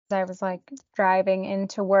I was like driving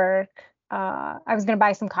into work. I was gonna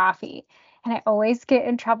buy some coffee, and I always get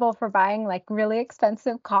in trouble for buying like really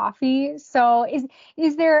expensive coffee. So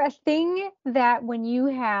is there a thing that when you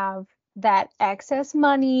have that excess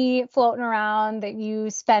money floating around that you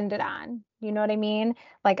spend it on? You know what I mean?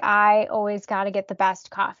 Like I always got to get the best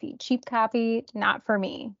coffee. Cheap coffee, not for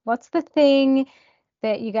me. What's the thing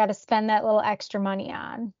that you got to spend that little extra money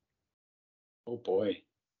on? Oh boy.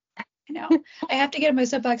 I know. I have to get in my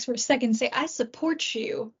soapbox for a second and say I support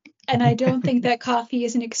you. And I don't think that coffee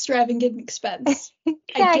is an extravagant expense.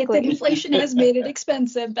 Exactly. I get that inflation has made it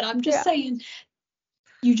expensive, but I'm just Yeah. saying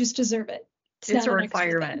you just deserve it. It's not a an extra thing.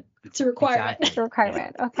 requirement. It's a requirement. It's a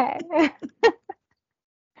requirement. Okay.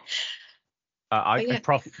 I yeah.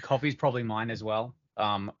 Coffee's probably mine as well.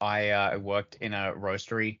 I worked in a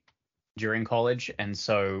roastery during college, and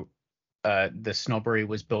so the snobbery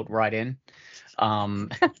was built right in. I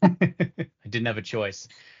didn't have a choice,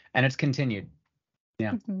 and it's continued.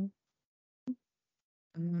 Yeah.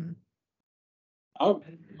 Mhm.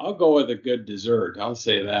 I'll go with a good dessert. I'll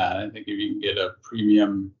say that. I think if you can get a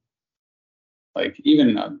premium, like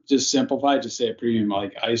even just simplify, just say a premium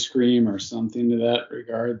like ice cream or something to that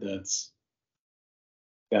regard, that's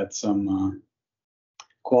got some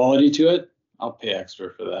quality to it, I'll pay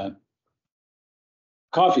extra for that.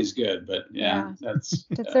 Coffee's good, but yeah. That's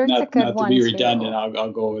Dessert's a not good to be one, redundant. too.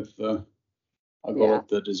 I'll go with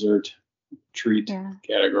the dessert treat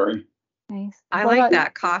category. Nice. I What like about-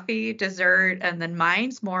 that coffee, dessert, and then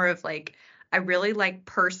mine's more of like I really like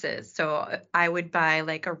purses, so I would buy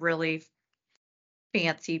like a really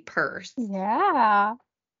fancy purse Yeah.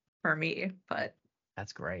 for me. But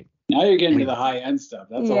That's great. Now you're getting to the high end stuff.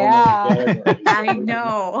 That's a whole Yeah. other category. I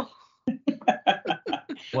know.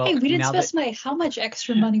 Well, Hey, we didn't now that- specify how much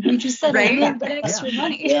extra money. We just said Right? a little bit extra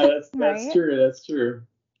money. Yeah, that's Right. true. That's true.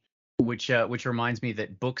 which reminds me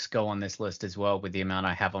that books go on this list as well with the amount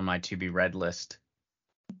I have on my to be read list.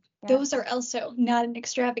 Those are also not an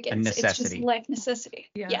extravagance. A It's just necessity. life necessity.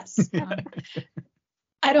 Yeah. Yes.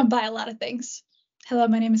 I don't buy a lot of things. Hello,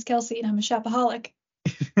 my name is Kelsey, and I'm a shopaholic.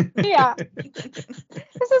 Yeah.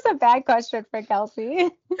 This is a bad question for Kelsey.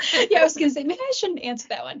 Yeah, I was gonna say maybe I shouldn't answer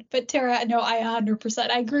that one, but Tara, no, I 100%.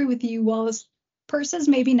 I agree with you, Wallace. Purses,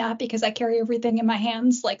 maybe not because I carry everything in my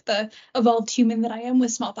hands like the evolved human that I am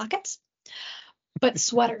with small pockets. But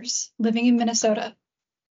sweaters, living in Minnesota,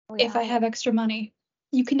 if I have extra money,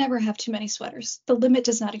 you can never have too many sweaters. The limit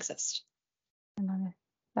does not exist.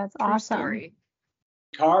 That's True awesome. story.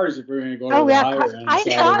 Cars, if we're going to go to Oh the yeah, higher end. I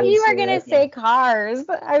side thought of it, you were so gonna that's say cars.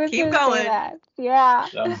 I was Keep gonna say going. that.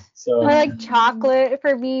 Yeah. So Or like chocolate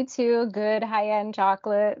for me too. Good high-end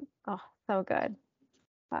chocolate. Oh, so good.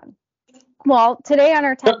 Fun. Well, today on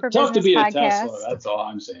our Tech for tough to Business beat a podcast, Tesla. That's all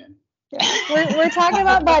I'm saying. yeah, we're talking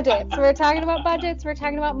about budgets. We're talking about budgets. We're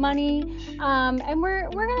talking about money, and we're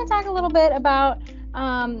gonna talk a little bit about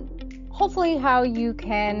hopefully how you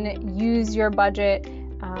can use your budget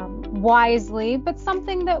wisely, but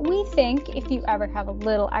something that we think if you ever have a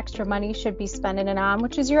little extra money should be spending it on,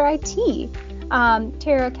 which is your IT.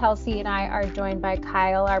 Tara, Kelsey, and I are joined by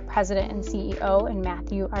Kyle, our president and CEO, and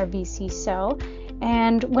Matthew, our VC.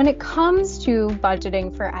 And when it comes to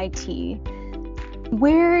budgeting for IT,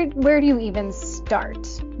 where do you even start?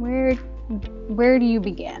 Where do you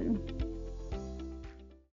begin?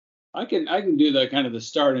 I can do the kind of the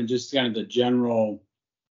start and just kind of the general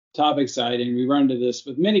topic side, and we run into this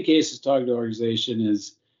with many cases talking to organization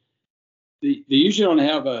is they usually don't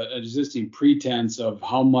have an existing pretense of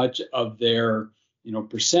how much of their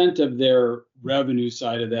percent of their revenue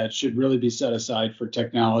side of that should really be set aside for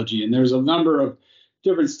technology. And there's a number of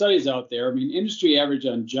different studies out there. I mean, industry average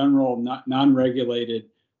on general non-regulated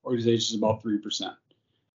organizations is about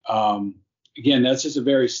 3%. Again, that's just a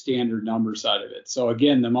very standard number side of it. So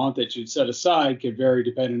again, the amount that you'd set aside could vary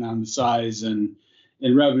depending on the size and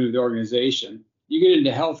revenue of the organization. You get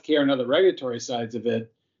into healthcare and other regulatory sides of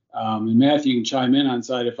it, and Matthew, you can chime in on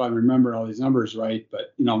side if I remember all these numbers right,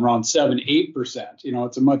 but around 7-8%.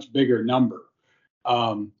 It's a much bigger number,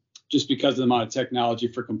 just because of the amount of technology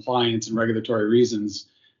for compliance and regulatory reasons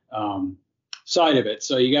side of it.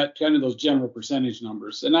 So you got kind of those general percentage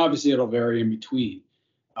numbers, and obviously it'll vary in between.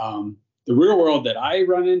 The real world that I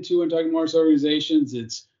run into when talking to most organizations,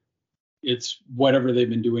 it's whatever they've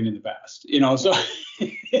been doing in the past, so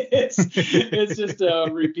it's just a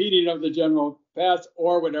repeating of the general past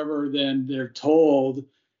or whatever then they're told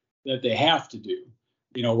that they have to do,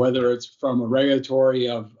 whether it's from a regulatory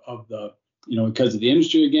of the, because of the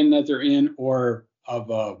industry again that they're in, or of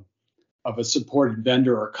a supported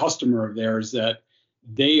vendor or customer of theirs that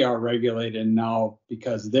they are regulated now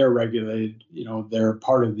because they're regulated, they're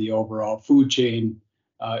part of the overall food chain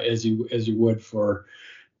as you would for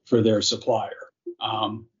their supplier,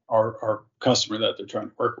 or customer that they're trying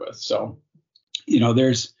to work with. So,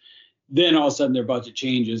 there's then all of a sudden their budget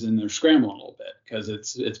changes and they're scrambling a little bit because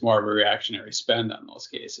it's more of a reactionary spend on those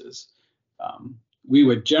cases. We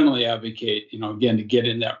would generally advocate, again, to get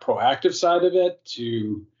in that proactive side of it,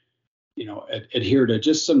 to adhere to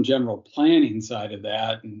just some general planning side of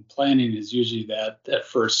that. And planning is usually that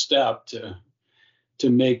first step to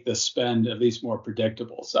make the spend at least more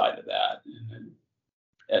predictable side of that. And then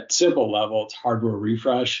at simple level, it's hardware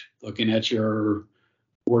refresh, looking at your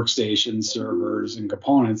workstation servers and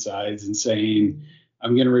component sides and saying,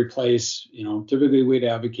 I'm going to replace, typically we'd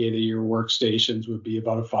advocate that your workstations would be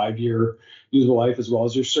about a 5-year usable life, as well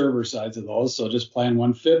as your server sides of those. So just plan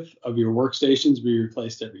 1/5 of your workstations be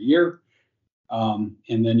replaced every year. And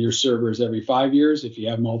then your servers every 5 years. If you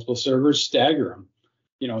have multiple servers, stagger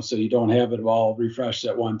them, so you don't have it all refreshed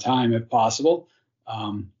at one time if possible.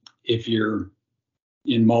 If you're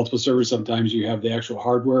in multiple servers, sometimes you have the actual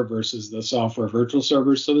hardware versus the software virtual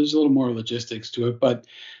servers. So there's a little more logistics to it. But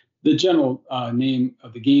the general name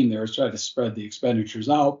of the game there is try to spread the expenditures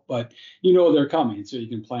out, but they're coming, so you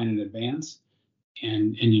can plan in advance,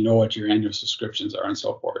 and what your annual subscriptions are and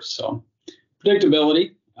so forth. So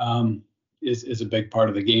predictability is a big part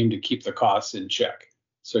of the game to keep the costs in check,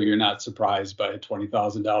 so you're not surprised by a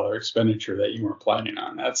 $20,000 expenditure that you weren't planning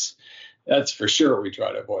on. That's for sure we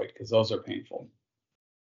try to avoid, because those are painful.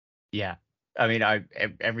 Yeah. I mean, I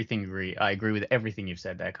agree with everything you've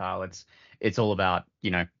said there, Kyle. It's all about,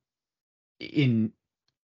 in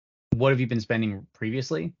what have you been spending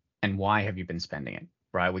previously and why have you been spending it,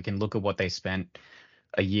 right? We can look at what they spent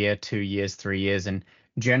a year, 2 years, 3 years. And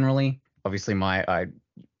generally, obviously,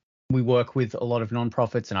 we work with a lot of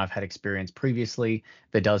nonprofits, and I've had experience previously.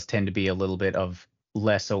 There does tend to be a little bit of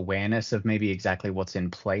less awareness of maybe exactly what's in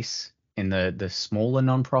place in the smaller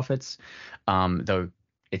nonprofits, though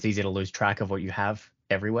it's easy to lose track of what you have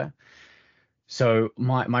everywhere. So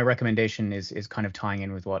my recommendation is kind of tying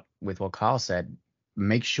in with what Kyle said.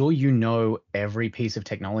 Make sure you know every piece of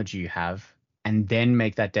technology you have, and then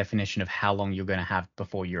make that definition of how long you're going to have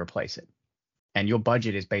before you replace it. And your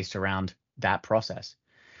budget is based around that process.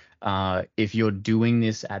 If you're doing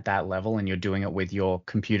this at that level and you're doing it with your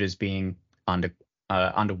computers being under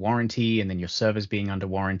warranty and then your servers being under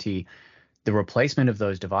warranty, the replacement of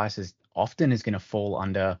those devices often is going to fall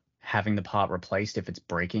under having the part replaced if it's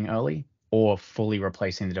breaking early, or fully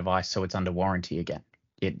replacing the device so it's under warranty again.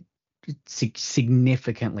 It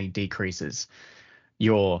significantly decreases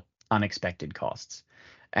your unexpected costs.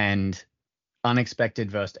 And unexpected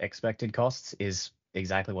versus expected costs is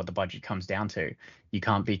exactly what the budget comes down to. You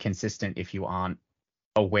can't be consistent if you aren't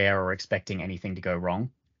aware or expecting anything to go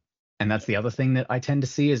wrong. And that's the other thing that I tend to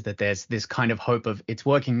see, is that there's this kind of hope of it's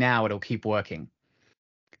working now, it'll keep working.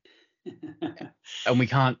 And we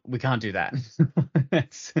can't do that.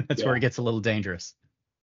 that's where it gets a little dangerous.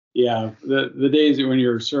 Yeah, the days when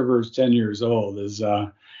your server's 10 years old is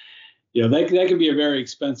that can be a very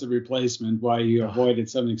expensive replacement. Why you avoided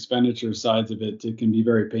some expenditure sides of it can be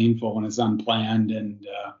very painful when it's unplanned. And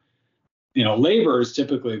labor is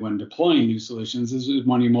typically, when deploying new solutions, is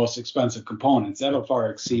one of your most expensive components. That'll far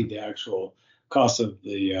exceed the actual cost of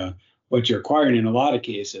the what you're acquiring in a lot of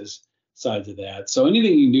cases. Sides of that. So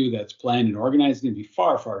anything you do that's planned and organized is going to be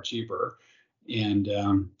far, far cheaper. And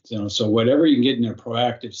so whatever you can get in a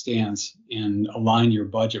proactive stance and align your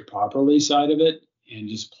budget properly side of it, and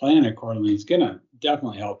just plan accordingly, it's going to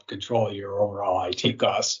definitely help control your overall IT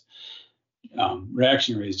costs.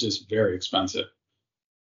 Reactionary is just very expensive.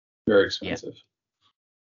 Very expensive. Yeah.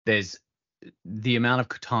 There's the amount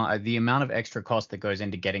of time, the amount of extra cost that goes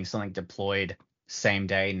into getting something deployed same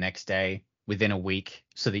day, next day, within a week,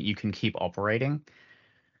 so that you can keep operating,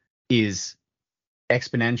 is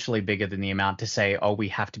exponentially bigger than the amount to say, oh, we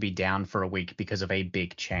have to be down for a week because of a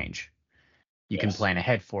big change. You can plan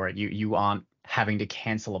ahead for it. You aren't having to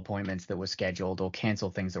cancel appointments that were scheduled or cancel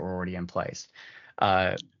things that were already in place.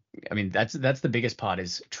 I mean, that's the biggest part,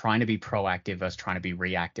 is trying to be proactive versus trying to be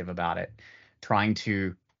reactive about it. Trying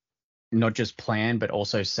to not just plan, but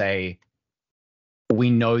also say, we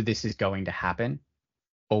know this is going to happen,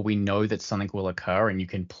 or we know that something will occur, and you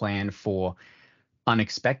can plan for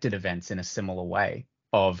unexpected events in a similar way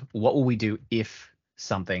of what will we do if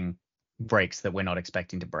something breaks that we're not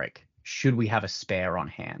expecting to break? Should we have a spare on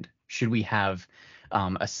hand? Should we have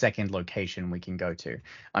a second location we can go to?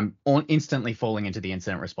 I'm instantly falling into the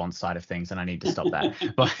incident response side of things, and I need to stop that.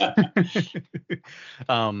 But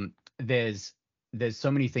there's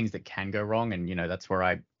so many things that can go wrong, and that's where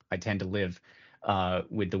I tend to live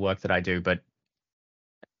with the work that I do. But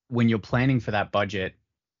when you're planning for that budget,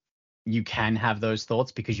 you can have those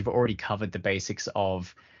thoughts because you've already covered the basics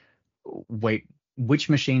of which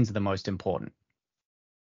machines are the most important.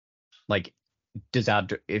 Like,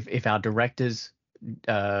 if our director's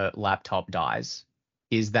laptop dies,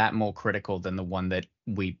 is that more critical than the one that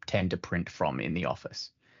we tend to print from in the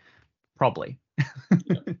office? Probably.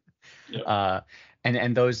 Yep.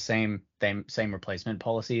 And those same replacement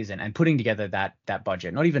policies and putting together that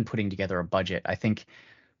budget, not even putting together a budget, I think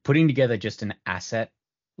putting together just an asset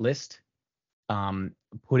list,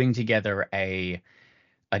 putting together a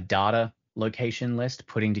data location list,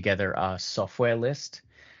 putting together a software list.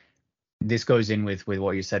 This goes in with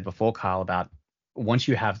what you said before, Kyle, about once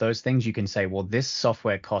you have those things, you can say, well, this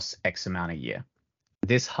software costs X amount a year.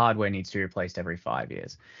 This hardware needs to be replaced every 5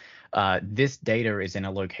 years. This data is in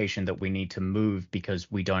a location that we need to move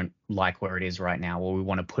because we don't like where it is right now, or we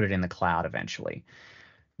want to put it in the cloud eventually.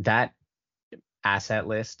 That asset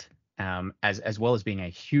list, as well as being a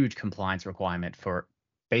huge compliance requirement for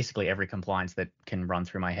basically every compliance that can run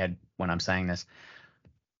through my head when I'm saying this,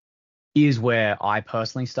 is where I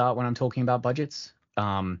personally start when I'm talking about budgets.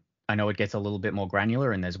 I know it gets a little bit more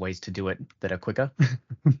granular and there's ways to do it that are quicker,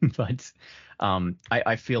 but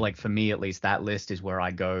I feel like for me, at least, that list is where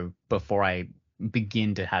I go before I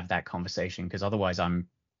begin to have that conversation, because otherwise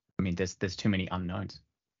there's too many unknowns.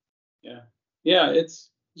 Yeah, it's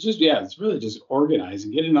really just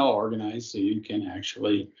organizing, getting it all organized so you can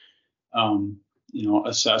actually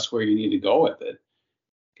assess where you need to go with it,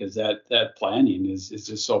 because that planning is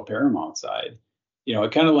just so paramount side.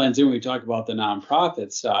 It kind of lends in when we talk about the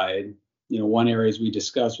nonprofit side. One area is we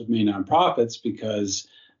discuss with many nonprofits, because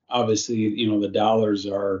obviously, the dollars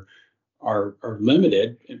are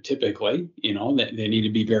limited typically. They need to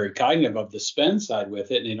be very cognitive of the spend side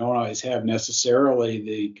with it, and they don't always have necessarily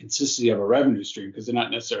the consistency of a revenue stream because they're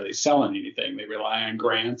not necessarily selling anything. They rely on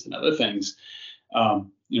grants and other things.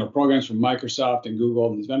 Programs from Microsoft and Google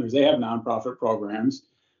and these vendors, they have nonprofit programs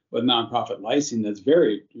with nonprofit licensing that's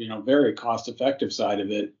very, very cost effective side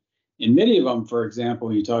of it. And many of them, for example,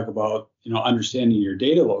 when you talk about, understanding your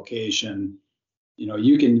data location,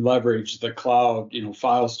 you can leverage the cloud,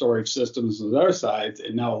 file storage systems on their sides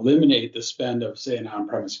and now eliminate the spend of, say, an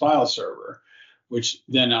on-premise file server, which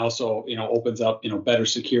then also, opens up, better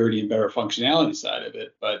security and better functionality side of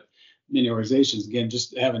it. But many organizations, again,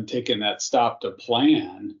 just haven't taken that stop to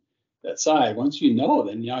plan that side. Once then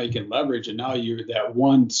now you can leverage, and now you're that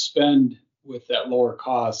one spend with that lower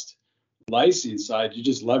cost licensing side, you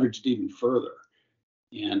just leverage it even further.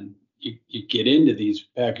 And you get into these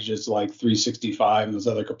packages like 365 and those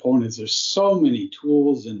other components. There's so many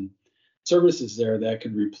tools and services there that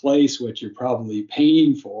could replace what you're probably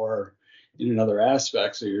paying for in another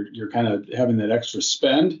aspect. So you're kind of having that extra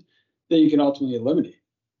spend that you can ultimately eliminate.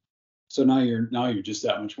 So now you're just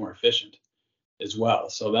that much more efficient as well.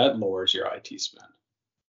 So that lowers your IT spend.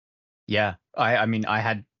 Yeah, I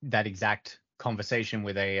had that exact conversation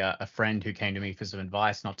with a friend who came to me for some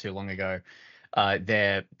advice not too long ago.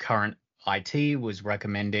 Their current IT was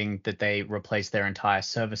recommending that they replace their entire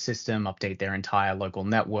server system, update their entire local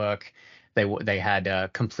network. They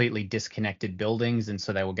had completely disconnected buildings, and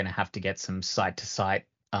so they were going to have to get some site-to-site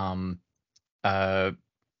VPNs.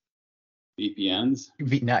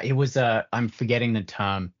 No, it was I'm forgetting the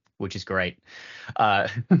term, which is great.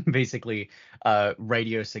 Basically,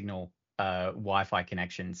 radio signal Wi-Fi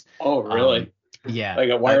connections. Oh, really? Yeah. Like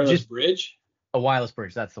a wireless bridge? A wireless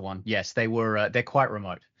bridge, that's the one. Yes, they're quite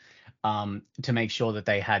remote. To make sure that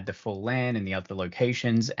they had the full LAN in the other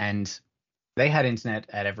locations, and they had internet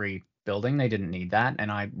at every building. They didn't need that, and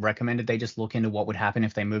I recommended they just look into what would happen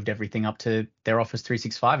if they moved everything up to their Office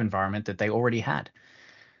 365 environment that they already had.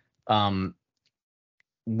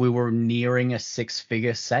 We were nearing a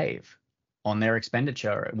 6-figure save on their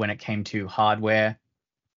expenditure when it came to hardware,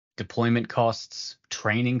 deployment costs,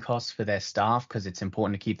 training costs for their staff, because it's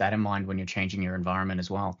important to keep that in mind when you're changing your environment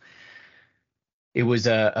as well. It was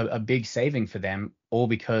a big saving for them, all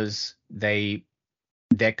because their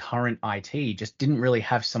current IT just didn't really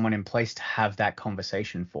have someone in place to have that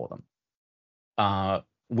conversation for them,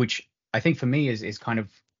 which I think for me is kind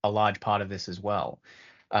of a large part of this as well.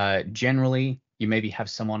 Generally, you maybe have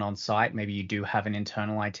someone on site, maybe you do have an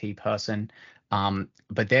internal IT person,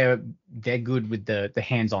 but they're good with the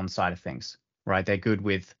hands-on side of things, right? They're good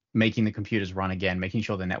with making the computers run again, making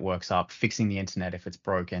sure the network's up, fixing the internet if it's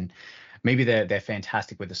broken. Maybe they're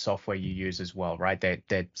fantastic with the software you use as well, right?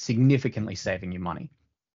 They're significantly saving you money.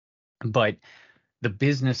 But the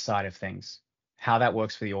business side of things, how that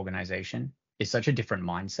works for the organization, is such a different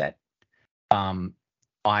mindset.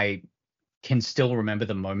 I can still remember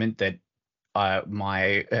the moment that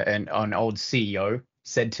an old CEO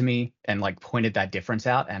said to me and like pointed that difference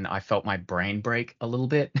out, and I felt my brain break a little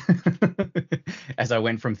bit as I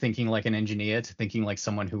went from thinking like an engineer to thinking like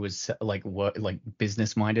someone who was like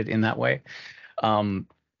business minded in that way. And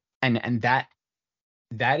that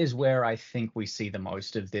is where I think we see the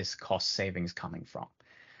most of this cost savings coming from.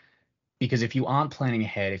 Because if you aren't planning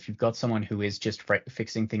ahead, if you've got someone who is just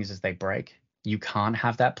fixing things as they break, you can't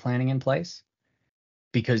have that planning in place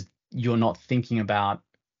because you're not thinking about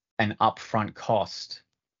an upfront cost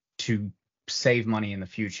to save money in the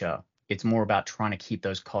future. It's more about trying to keep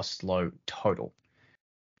those costs low total,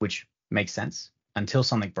 which makes sense until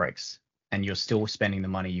something breaks and you're still spending the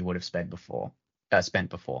money you would have spent before,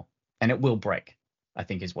 and it will break. I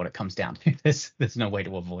think is what it comes down to. There's no way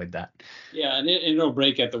to avoid that. Yeah, and it'll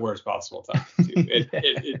break at the worst possible time too.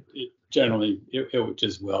 It generally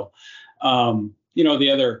just will.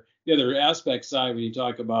 The other aspect side when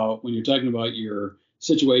you're talking about your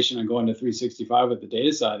situation and going to 365 with the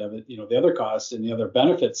data side of it, the other cost and the other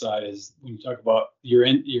benefit side is when you talk about your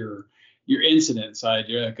incident side,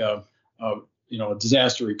 you're like a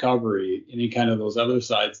disaster recovery, any kind of those other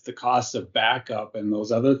sides, the cost of backup and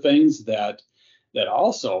those other things that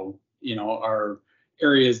also, are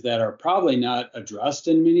areas that are probably not addressed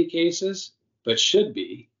in many cases, but should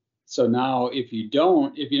be. So now if you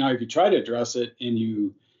try to address it and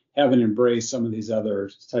you haven't embraced some of these other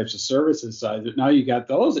types of services side, now you got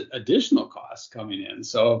those additional costs coming in.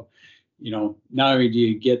 So, not only do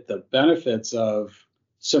you get the benefits of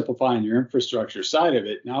simplifying your infrastructure side of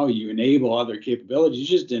it, now you enable other capabilities you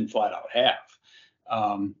just didn't flat out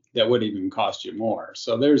have that would even cost you more.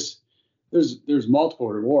 So there's multiple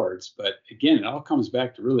rewards, but again, it all comes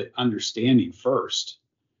back to really understanding first,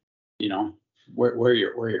 where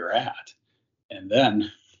you're at, and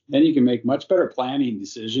then you can make much better planning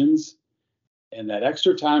decisions, and that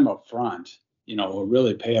extra time up front, will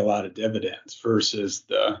really pay a lot of dividends versus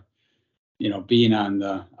the, being on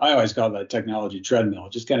the, I always call that technology treadmill.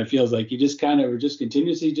 It just kind of feels like you just kind of are just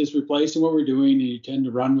continuously just replacing what we're doing, and you tend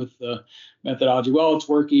to run with the methodology. Well, it's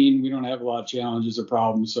working. We don't have a lot of challenges or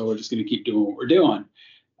problems, so we're just going to keep doing what we're doing.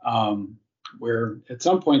 Where at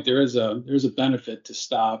some point there's a benefit to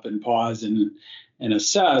stop and pause and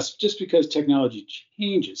assess, just because technology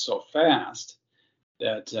changes so fast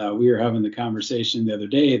that we were having the conversation the other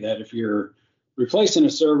day that if you're replacing a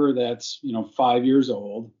server that's 5 years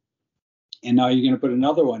old, and now you're going to put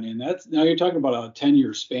another one in, now you're talking about a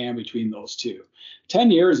 10-year span between those two. 10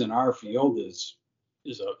 years in our field is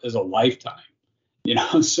a lifetime,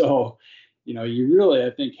 so you really, I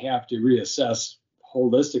think, have to reassess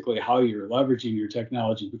holistically how you're leveraging your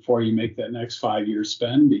technology before you make that next 5-year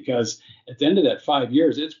spend, because at the end of that 5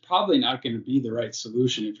 years, it's probably not going to be the right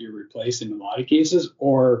solution if you're replacing in a lot of cases,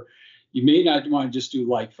 or you may not want to just do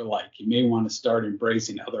like for like. You may want to start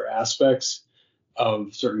embracing other aspects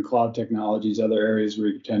of certain cloud technologies, other areas where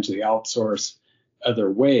you potentially outsource, other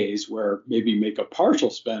ways where maybe make a partial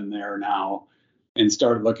spend there now and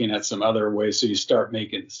start looking at some other ways, so you start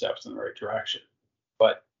making the steps in the right direction.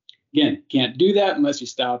 But again, can't do that unless you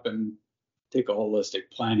stop and take a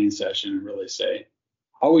holistic planning session and really say,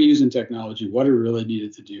 how are we using technology? What do we really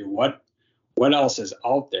needed to do? What else is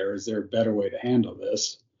out there? Is there a better way to handle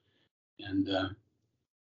this? And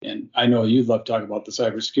I know you'd love to talk about the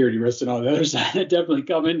cybersecurity risks and all the other side that definitely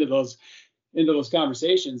come into those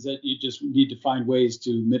conversations, that you just need to find ways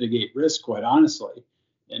to mitigate risk, quite honestly.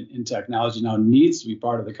 And technology now needs to be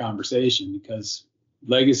part of the conversation, because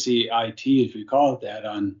legacy IT, if you call it that,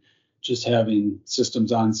 on just having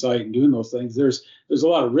systems on site and doing those things, there's a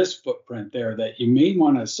lot of risk footprint there that you may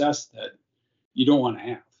want to assess that you don't want to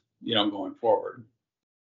have, going forward.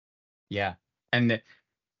 Yeah. And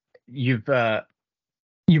you've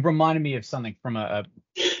reminded me of something from a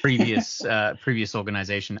previous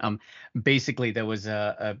organization. Basically, there was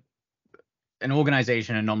an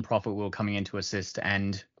organization, a nonprofit, we were coming in to assist,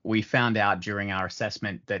 and we found out during our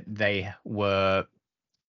assessment that they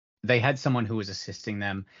had someone who was assisting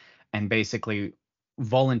them, and basically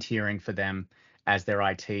volunteering for them as their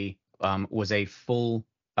IT was a full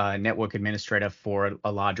network administrator for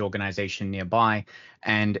a large organization nearby.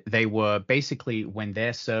 And they were basically, when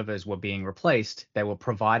their servers were being replaced, they were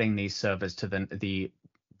providing these servers to the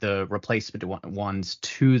replacement ones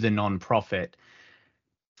to the nonprofit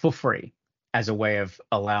for free, as a way of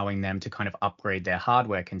allowing them to kind of upgrade their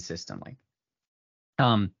hardware consistently.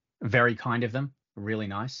 Very kind of them, really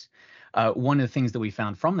nice. One of the things that we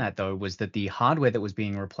found from that, though, was that the hardware that was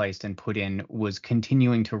being replaced and put in was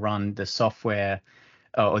continuing to run the software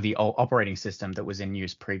or the operating system that was in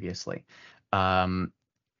use previously,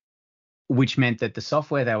 which meant that the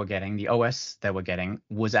software they were getting, the OS they were getting,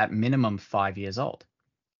 was at minimum 5 years old.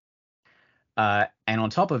 And on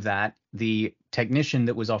top of that, the technician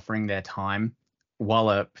that was offering their time, while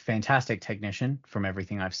a fantastic technician from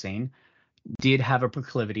everything I've seen, did have a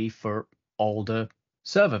proclivity for older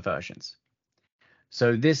server versions.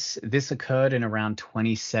 So this occurred in around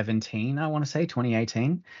 2017, I want to say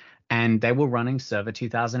 2018, and they were running Server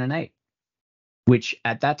 2008, which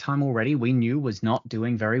at that time already we knew was not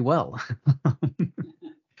doing very well.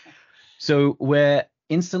 So we're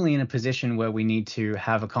instantly in a position where we need to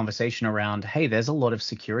have a conversation around, hey, there's a lot of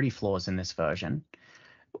security flaws in this version.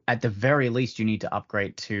 At the very least, you need to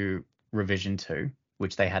upgrade to revision 2,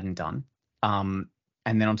 which they hadn't done.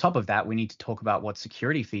 And then on top of that, we need to talk about what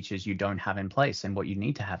security features you don't have in place and what you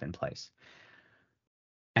need to have in place.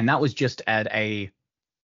 And that was just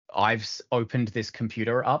I've opened this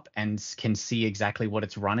computer up and can see exactly what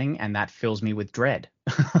it's running, and that fills me with dread.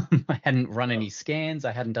 I hadn't run any scans.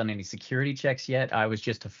 I hadn't done any security checks yet. I was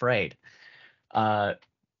just afraid.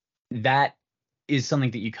 That is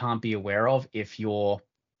something that you can't be aware of if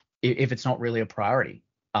it's not really a priority.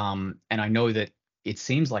 And I know that it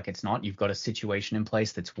seems like it's not. You've got a situation in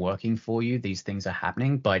place that's working for you. These things are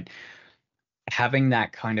happening, but having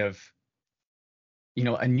that kind of,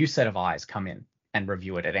 a new set of eyes come in and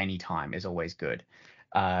review it at any time is always good.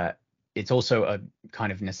 It's also a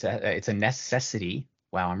kind of it's a necessity.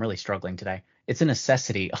 Wow, I'm really struggling today. It's a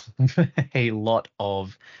necessity of a lot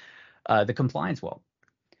of the compliance world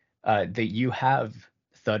that you have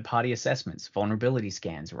third-party assessments, vulnerability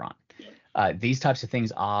scans run. These types of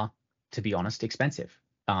things are, to be honest, expensive.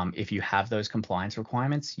 If you have those compliance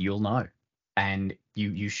requirements, you'll know, and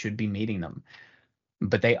you should be meeting them.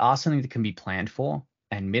 But they are something that can be planned for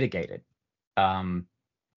and mitigated. One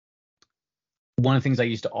of the things I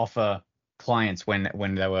used to offer clients when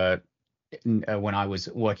I was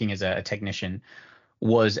working as a technician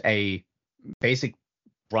was a basic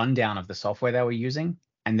rundown of the software they were using,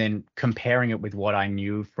 and then comparing it with what I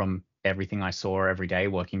knew from everything I saw every day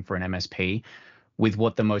working for an MSP with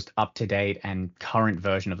what the most up-to-date and current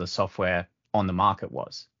version of the software on the market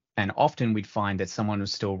was. And often we'd find that someone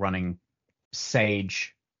was still running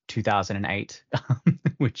Sage 2008,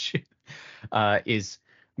 which is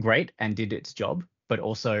great and did its job, but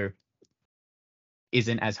also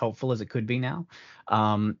isn't as helpful as it could be now.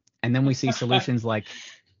 And then we see solutions like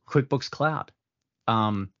QuickBooks Cloud.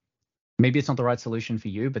 Maybe it's not the right solution for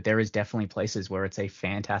you, but there is definitely places where it's a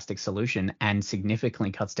fantastic solution and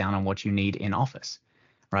significantly cuts down on what you need in Office,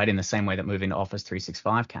 right? In the same way that moving to Office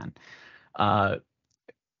 365 can.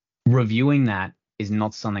 Reviewing that is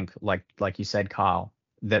not something like you said, Kyle,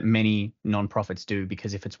 that many nonprofits do,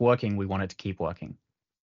 because if it's working, we want it to keep working.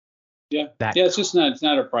 Yeah. It's just not. It's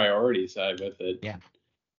not a priority side with it. Yeah.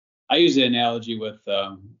 I use the analogy with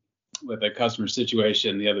a customer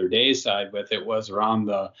situation the other day side with it was around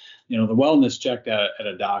the wellness check at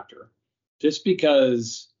a doctor. Just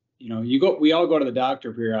because we all go to the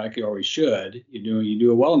doctor periodically, or we should. You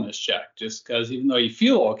do a wellness check, just because even though you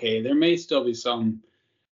feel okay, there may still be something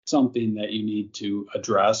that you need to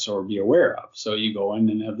address or be aware of. So you go in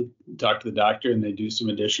and talk to the doctor, and they do some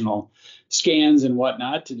additional scans and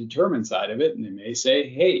whatnot to determine side of it. And they may say,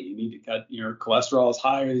 hey, you need to cut your cholesterol is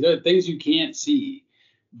high. These are things you can't see,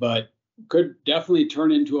 but could definitely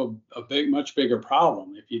turn into a much bigger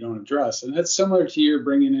problem if you don't address. And that's similar to your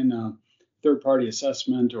bringing in a third-party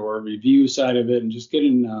assessment or review side of it, and just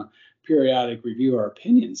getting a periodic review or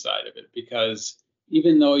opinion side of it, because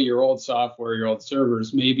even though your old software, your old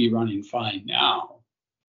servers may be running fine now,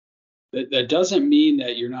 that doesn't mean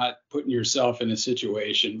that you're not putting yourself in a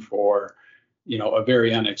situation for, a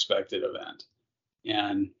very unexpected event.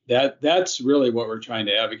 And that's really what we're trying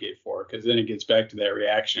to advocate for, because then it gets back to that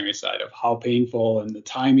reactionary side of how painful, and the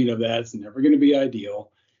timing of that's never going to be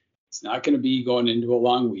ideal. It's not going to be going into a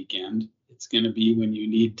long weekend. It's going to be when you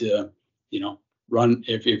need to, run.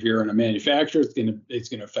 If you're in a manufacturer, it's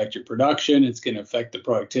going to affect your production. It's going to affect the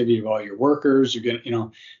productivity of all your workers. You're going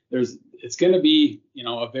to, it's going to be,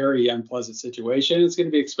 a very unpleasant situation. It's going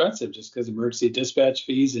to be expensive just because emergency dispatch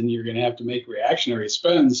fees, and you're going to have to make reactionary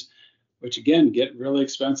spends, which again get really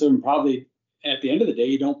expensive, and probably at the end of the day,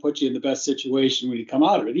 you don't put you in the best situation when you come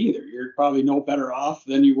out of it either. You're probably no better off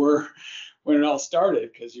than you were when it all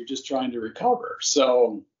started, because you're just trying to recover.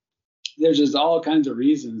 So there's just all kinds of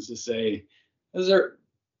reasons to say,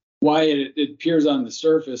 why it appears on the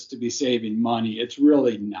surface to be saving money. It's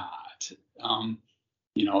really not.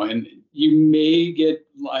 And you may get,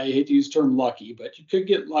 I hate to use the term lucky, but you could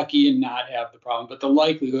get lucky and not have the problem, but the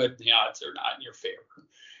likelihood, the odds are not in your favor.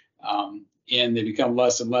 And they become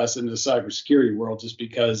less and less in the cybersecurity world, just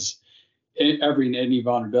because any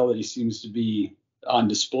vulnerability seems to be on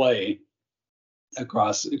display.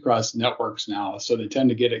 across networks now. So they tend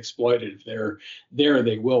to get exploited. If they're there,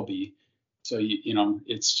 they will be. So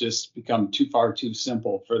it's just become too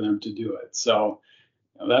simple for them to do it. So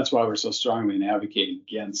that's why we're so strongly advocating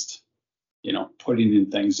against putting in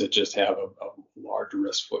things that just have a large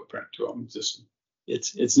risk footprint to them. Just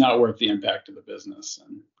it's not worth the impact of the business.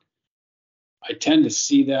 And I tend to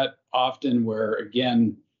see that often where,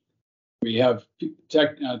 again, we have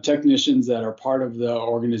technicians that are part of the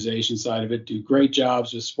organization side of it, do great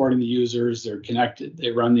jobs with supporting the users. They're connected.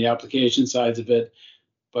 They run the application sides of it.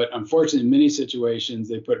 But unfortunately, in many situations,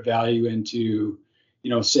 they put value into,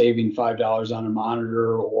 saving $5 on a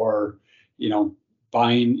monitor, or,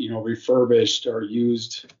 buying, refurbished or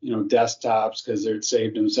used, desktops because they're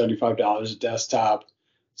saved them $75 a desktop.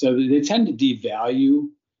 So they tend to devalue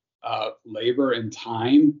labor and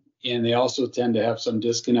time, and they also tend to have some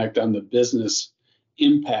disconnect on the business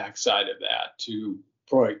impact side of that to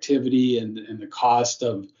productivity and the cost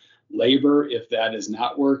of labor if that is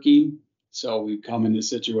not working. So we come into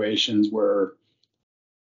situations where,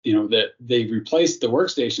 that they've replaced the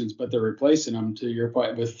workstations, but they're replacing them, to your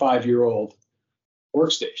point, with 5-year-old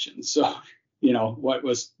workstations. So, what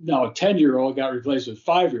was now a 10-year-old got replaced with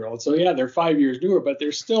 5-year-old. So yeah, they're 5 years newer, but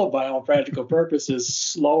they're still, by all practical purposes,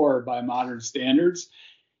 slower by modern standards.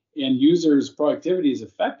 And users' productivity is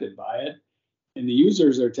affected by it. And the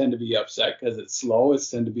users tend to be upset because it's slow. It's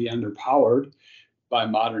tend to be underpowered by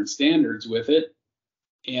modern standards with it.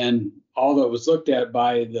 And although it was looked at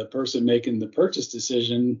by the person making the purchase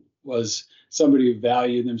decision was somebody who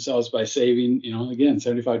valued themselves by saving, again,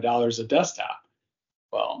 $75 a desktop.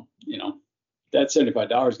 Well, that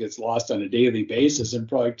 $75 gets lost on a daily basis in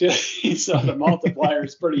productivity. So the multiplier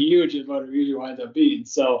is pretty huge in what it usually winds up being.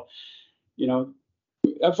 So,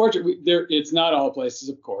 unfortunately, it's not all places,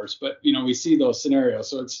 of course, but, we see those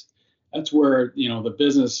scenarios. So that's where, the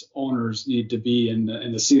business owners need to be, and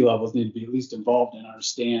the C-levels need to be at least involved and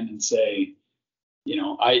understand and say,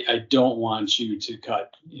 I don't want you to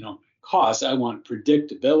cut, costs. I want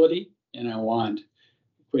predictability and I want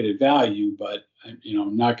equated value, but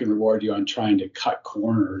I'm not going to reward you on trying to cut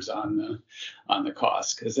corners on the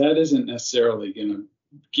cost, because that isn't necessarily going to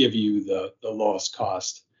give you the lowest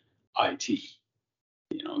cost IT.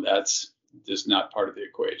 That's just not part of the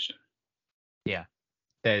equation. Yeah,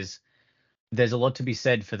 there's a lot to be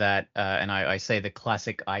said for that, and I say the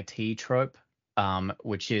classic IT trope,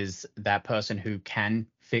 which is that person who can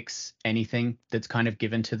fix anything that's kind of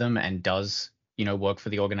given to them and does, work for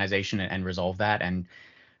the organization and resolve that, and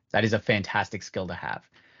that is a fantastic skill to have.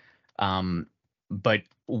 But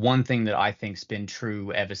one thing that I think's been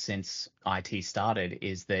true ever since IT started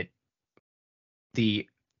is that the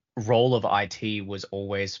role of IT was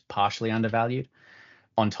always partially undervalued.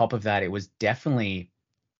 On top of that, it was definitely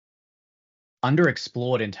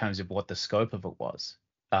underexplored in terms of what the scope of it was.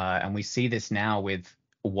 And we see this now with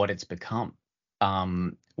what it's become.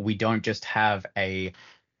 We don't just have a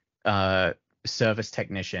service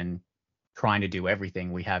technician trying to do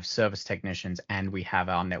everything. We have service technicians, and we have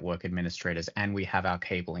our network administrators, and we have our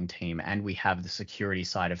cabling team, and we have the security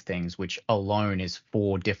side of things, which alone is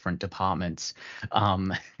 4 different departments.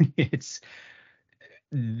 It's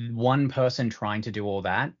one person trying to do all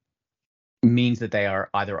that means that they are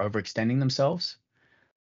either overextending themselves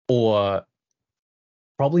or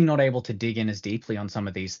probably not able to dig in as deeply on some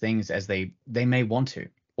of these things as they may want to,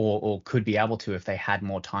 or could be able to if they had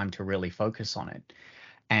more time to really focus on it.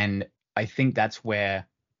 And I think that's where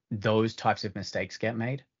those types of mistakes get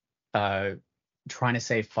made. Trying to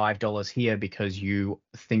save $5 here because you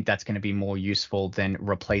think that's going to be more useful than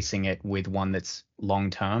replacing it with one that's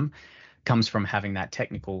long-term comes from having that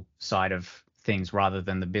technical side of things rather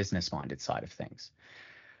than the business-minded side of things.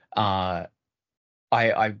 I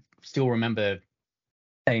still remember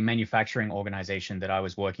a manufacturing organization that I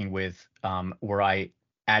was working with where I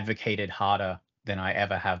advocated harder than I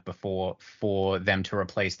ever have before for them to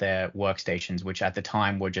replace their workstations, which at the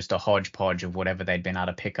time were just a hodgepodge of whatever they'd been able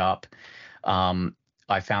to pick up.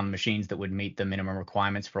 I found machines that would meet the minimum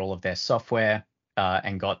requirements for all of their software,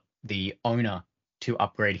 and got the owner to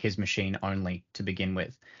upgrade his machine only to begin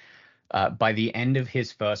with. By the end of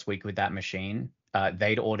his first week with that machine,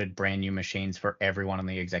 they'd ordered brand new machines for everyone on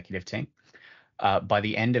the executive team. By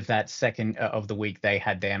the end of that second of the week, they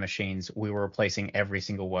had their machines. We were replacing every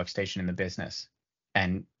single workstation in the business.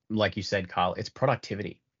 And like you said, Kyle, it's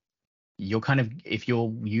productivity. If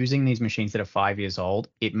you're using these machines that are 5 years old,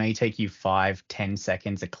 it may take you 5-10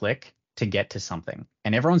 seconds a click to get to something.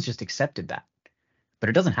 And everyone's just accepted that. But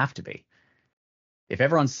it doesn't have to be. if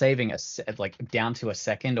everyone's saving like down to a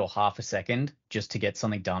second or half a second just to get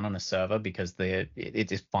something done on a server because it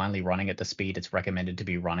is finally running at the speed it's recommended to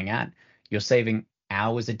be running at, you're saving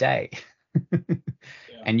hours a day. Yeah.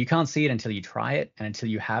 And you can't see it until you try it, and until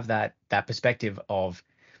you have that perspective of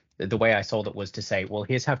the way I sold it was to say, well,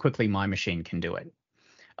 here's how quickly my machine can do it.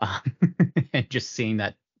 And just seeing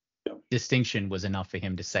that distinction was enough for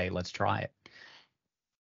him to say, let's try it.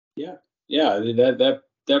 Yeah.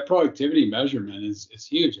 That productivity measurement is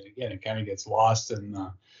huge. Again, it kind of gets lost in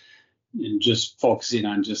just focusing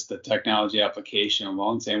on just the technology application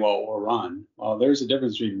alone, saying, well, we'll run. Well, there's a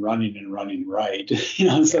difference between running and running right.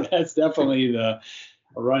 So that's definitely a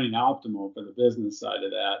running optimal for the business side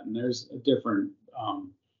of that. And there's a different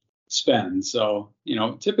spend. So,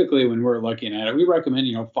 typically when we're looking at it, we recommend,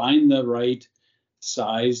 find the right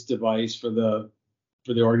size device for the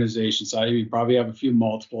organization side. You probably have a few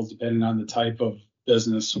multiples depending on the type of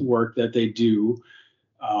business work that they do.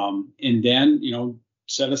 And then,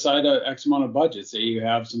 set aside a X amount of budget. Say you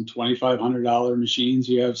have some $2,500 machines,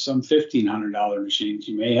 you have some $1,500 machines,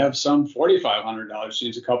 you may have some $4,500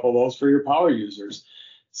 machines, a couple of those for your power users,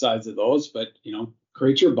 sides of those. But,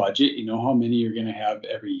 create your budget, how many you're going to have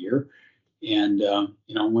every year. And,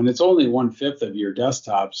 when it's only 1/5 of your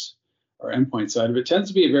desktops or endpoint side of it, tends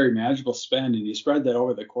to be a very manageable spend. And you spread that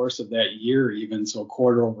over the course of that year, even so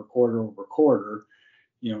quarter over quarter over quarter,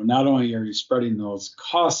 not only are you spreading those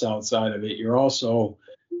costs outside of it, you're also,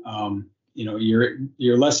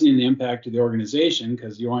 you're lessening the impact of the organization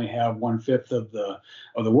because you only have 1/5 of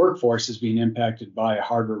the workforce is being impacted by a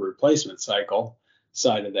hardware replacement cycle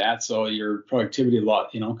side of that. So your productivity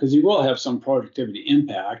because you will have some productivity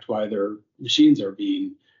impact while their machines are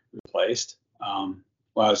being replaced.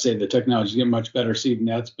 Well, I would say the technology is getting much better, so even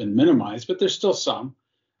that's been minimized, but there's still some.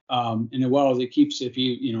 And as well as it keeps, if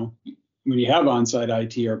when you have on-site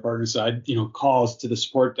IT or partner side, calls to the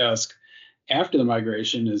support desk after the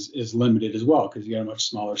migration is limited as well because you got a much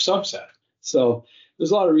smaller subset. So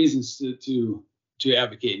there's a lot of reasons to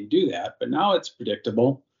advocate and do that. But now it's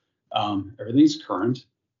predictable. Everything's current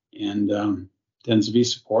and tends to be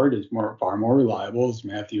support is far more reliable. As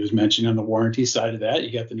Matthew was mentioning on the warranty side of that,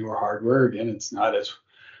 you got the newer hardware. Again, it's not as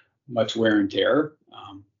much wear and tear.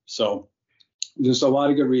 So there's a lot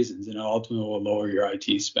of good reasons, and it ultimately will lower your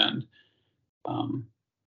IT spend. And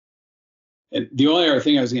the only other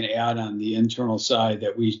thing I was going to add on the internal side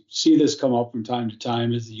that we see this come up from time to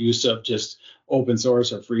time is the use of just open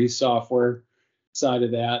source or free software side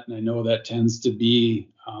of that. And I know that tends to be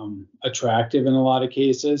attractive in a lot of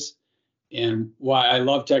cases. And why I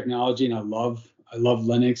love technology and I love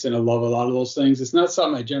Linux and I love a lot of those things. It's not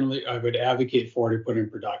something I would advocate for to put in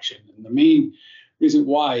production. And the main reason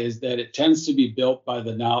why is that it tends to be built by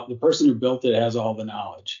the person who built it has all the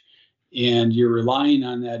knowledge. And you're relying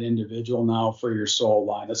on that individual now for your sole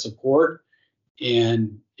line of support.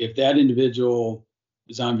 And if that individual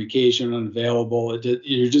is on vacation, unavailable,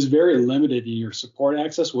 you're just very limited in your support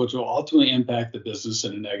access, which will ultimately impact the business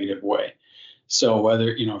in a negative way. So whether,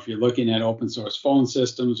 if you're looking at open source phone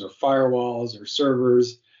systems or firewalls or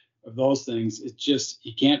servers, of those things, it's just,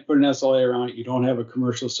 you can't put an SLA around it. You don't have a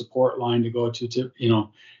commercial support line to go to,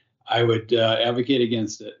 I would advocate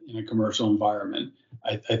against it in a commercial environment.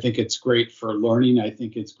 I think it's great for learning. I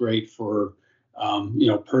think it's great for,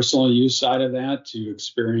 personal use side of that, to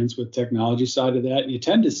experience with technology side of that. And you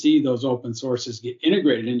tend to see those open sources get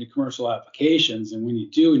integrated into commercial applications. And when you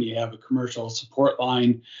do, and you have a commercial support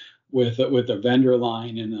line with a vendor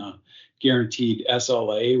line and a guaranteed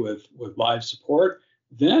SLA with live support,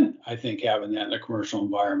 then I think having that in a commercial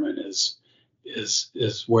environment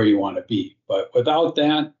is where you want to be. But without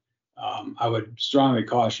that, I would strongly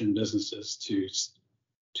caution businesses to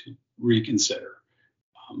reconsider,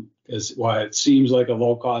 because while it seems like a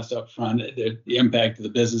low cost up front, the impact of the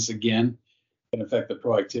business again can affect the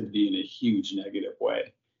productivity in a huge negative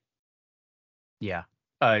way. Yeah,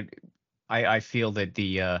 I feel that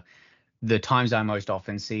the times I most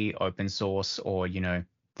often see open source or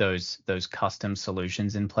those custom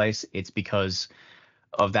solutions in place, it's because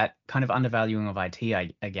of that kind of undervaluing of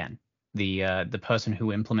IT again. The person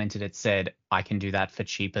who implemented it said, I can do that for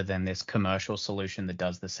cheaper than this commercial solution that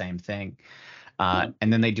does the same thing.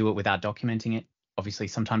 And then they do it without documenting it. Obviously,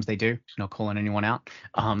 sometimes they do, not calling anyone out.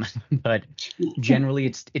 But generally,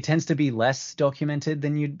 it tends to be less documented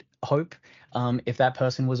than you'd hope if that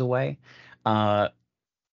person was away. And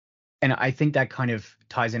I think that kind of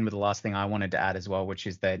ties in with the last thing I wanted to add as well, which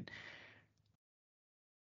is that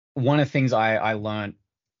one of the things I learned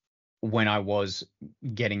when I was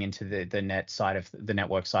getting into the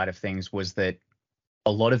network side of things was that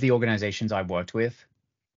a lot of the organizations I worked with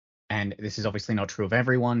and this is obviously not true of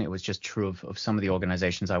everyone, it was just true of some of the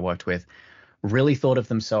organizations I worked with, really thought of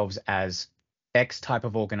themselves as X type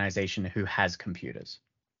of organization who has computers.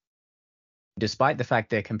 Despite the fact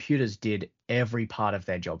their computers did every part of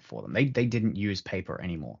their job for them. They didn't use paper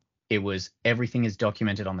anymore. It was everything is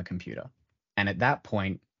documented on the computer. And at that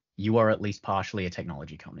point, you are at least partially a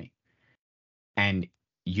technology company. And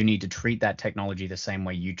you need to treat that technology the same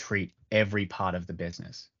way you treat every part of the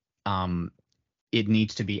business. It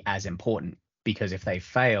needs to be as important, because if they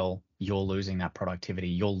fail, you're losing that productivity.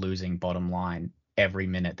 You're losing bottom line every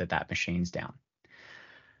minute that machine's down.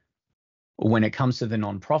 When it comes to the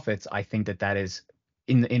nonprofits, I think that is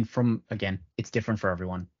again, it's different for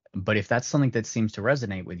everyone. But if that's something that seems to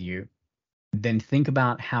resonate with you, then think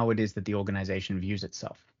about how it is that the organization views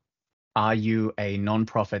itself. Are you a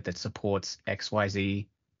nonprofit that supports XYZ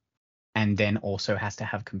and then also has to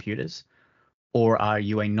have computers? Or are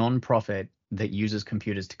you a nonprofit that uses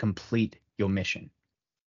computers to complete your mission?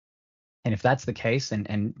 And if that's the case,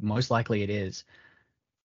 and most likely it is,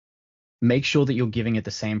 make sure that you're giving it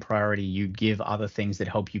the same priority you give other things that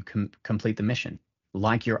help you complete the mission,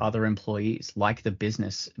 like your other employees, like the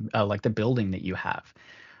business, like the building that you have.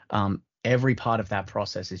 Every part of that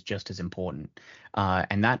process is just as important.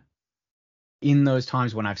 And that, in those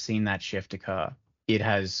times when I've seen that shift occur, it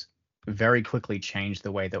has very quickly changed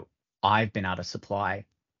the way that I've been able to supply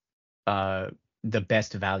the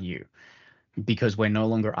best value, because we're no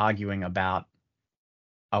longer arguing about,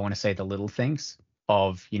 I want to say, the little things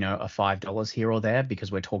of, a $5 here or there,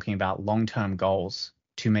 because we're talking about long-term goals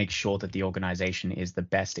to make sure that the organization is the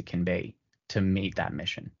best it can be to meet that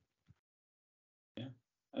mission. Yeah,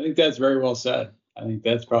 I think that's very well said. I think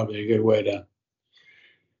that's probably a good way to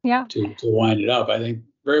wind it up. I think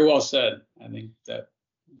very well said. I think that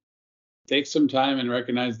take some time and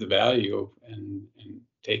recognize the value and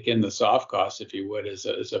take in the soft costs, if you would, as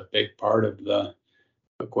a big part of the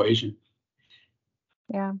equation.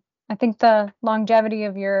 Yeah. I think the longevity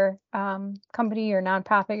of your company, your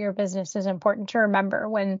nonprofit, your business is important to remember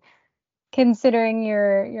when considering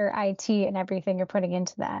your IT and everything you're putting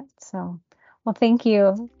into that. So, well, thank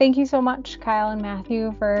you. Thank you so much, Kyle and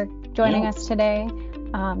Matthew, for joining us today.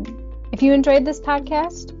 If you enjoyed this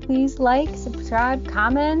podcast, please like, subscribe,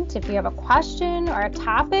 comment. If you have a question or a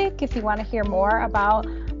topic, if you want to hear more about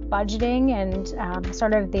budgeting and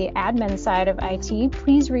sort of the admin side of IT,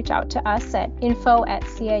 please reach out to us at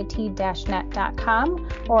info@cit-net.com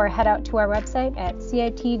or head out to our website at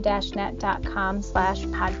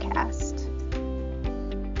cit-net.com/podcast.